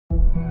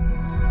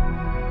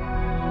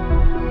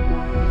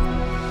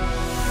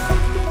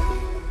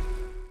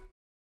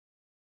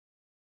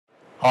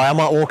Hi, I'm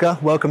Mark Walker.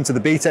 Welcome to the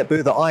BTEC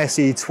booth at ISE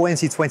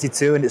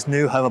 2022 in its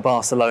new home of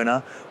Barcelona,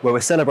 where we're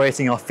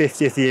celebrating our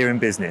 50th year in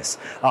business.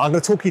 I'm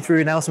going to talk you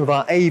through now some of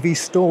our AV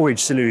storage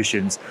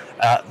solutions,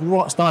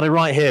 starting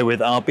right here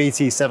with our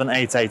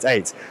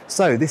BT7888.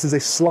 So this is a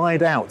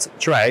slide out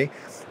tray.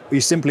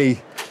 You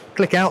simply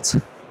click out,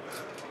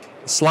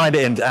 slide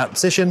it into out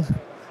position,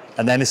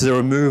 and then this is a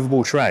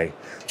removable tray.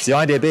 So the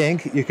idea being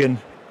you can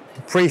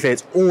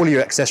pre-fit all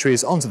your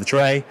accessories onto the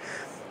tray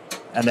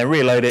and then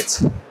reload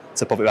it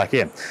to pop it back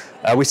in.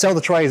 We sell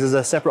the trays as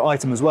a separate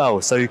item as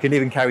well, so you can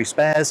even carry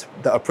spares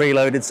that are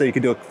preloaded, so you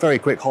can do a very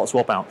quick hot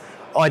swap out.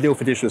 Ideal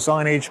for digital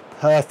signage,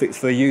 perfect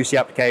for UC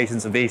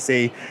applications and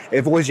VC. It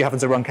avoids you having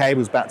to run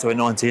cables back to a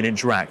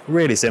 19-inch rack.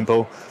 Really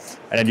simple.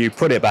 And then you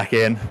put it back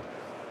in,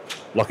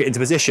 lock it into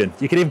position.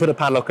 You can even put a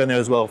padlock on there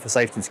as well for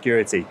safety and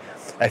security.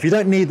 If you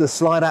don't need the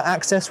slide out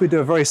access, we do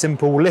a very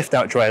simple lift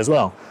out tray as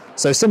well.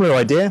 So similar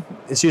idea,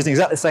 it's using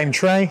exactly the same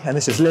tray, and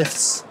this just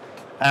lifts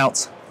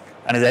out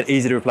and is then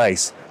easy to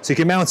replace. So you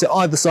can mount it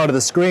either side of the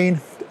screen,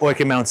 or you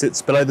can mount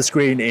it below the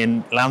screen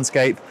in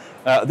landscape.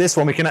 This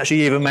one we can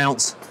actually even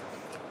mount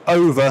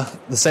over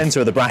the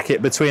center of the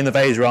bracket between the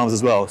Vaser arms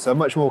as well. So a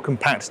much more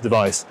compact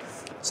device.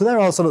 So there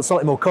are sort of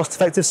slightly more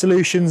cost-effective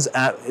solutions.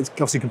 It's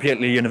obviously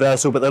completely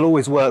universal, but they'll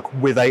always work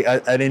with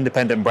an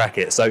independent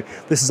bracket. So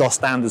this is our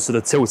standard sort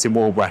of tilting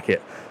wall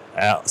bracket.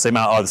 So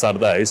mount either side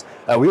of those.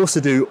 We also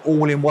do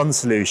all-in-one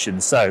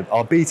solutions. So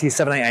our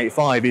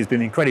BT7885 has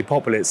been incredibly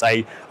popular. It's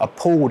a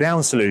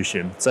pull-down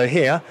solution. So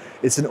here,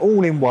 it's an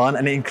all-in-one,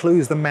 and it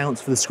includes the mount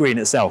for the screen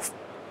itself.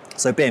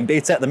 So being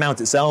BTEC, the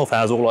mount itself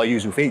has all our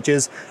usual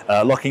features,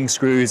 locking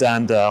screws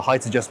and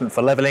height adjustment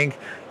for leveling.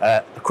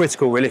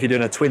 Critical really if you're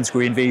doing a twin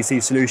screen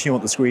VC solution, you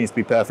want the screens to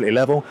be perfectly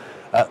level.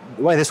 The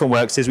way this one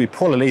works is we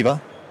pull a lever,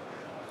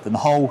 then the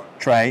whole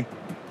tray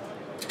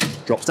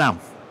drops down.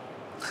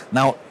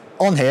 Now,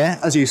 on here,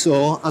 as you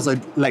saw, as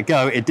I let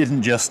go, it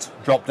didn't just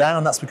drop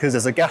down. That's because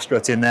there's a gas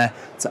strut in there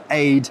to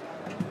aid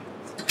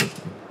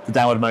the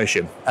downward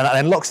motion. And that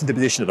then locks into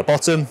position at the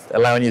bottom,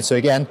 allowing you to,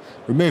 again,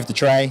 remove the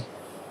tray,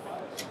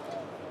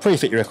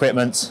 pre-fit your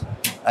equipment,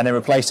 and then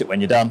replace it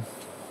when you're done.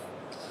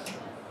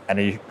 And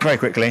then you very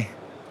quickly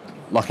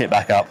lock it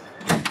back up,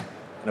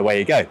 and away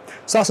you go.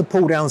 So that's a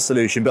pull-down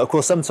solution, but of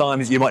course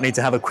sometimes you might need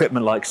to have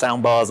equipment like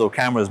soundbars or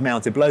cameras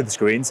mounted below the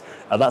screens.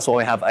 That's why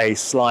we have a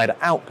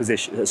slide-out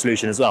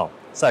solution as well.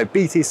 So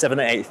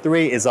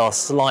BT7883 is our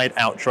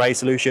slide-out tray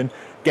solution.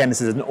 Again,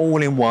 this is an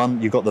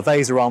all-in-one. You've got the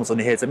Vaser arms on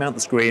here to mount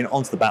the screen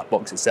onto the back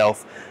box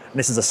itself. And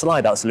this is a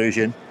slide-out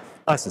solution,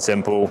 nice and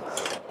simple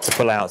to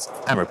pull out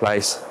and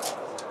replace,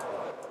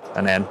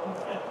 and then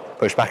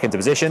push back into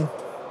position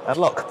and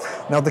lock.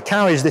 Now the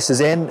carriage this is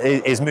in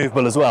is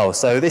movable as well.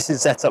 So this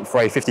is set up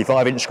for a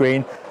 55-inch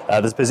screen.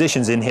 There's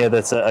positions in here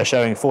that are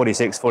showing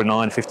 46,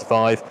 49,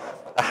 55.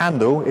 The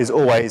handle is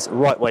always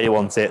right where you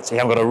want it, so you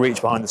haven't got to reach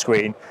behind the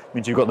screen. It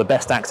means you've got the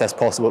best access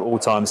possible at all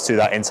times to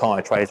that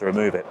entire tray to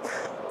remove it.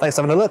 Thanks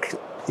for having a look.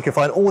 You can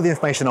find all the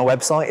information on our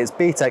website. It's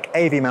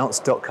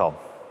btecavmounts.com.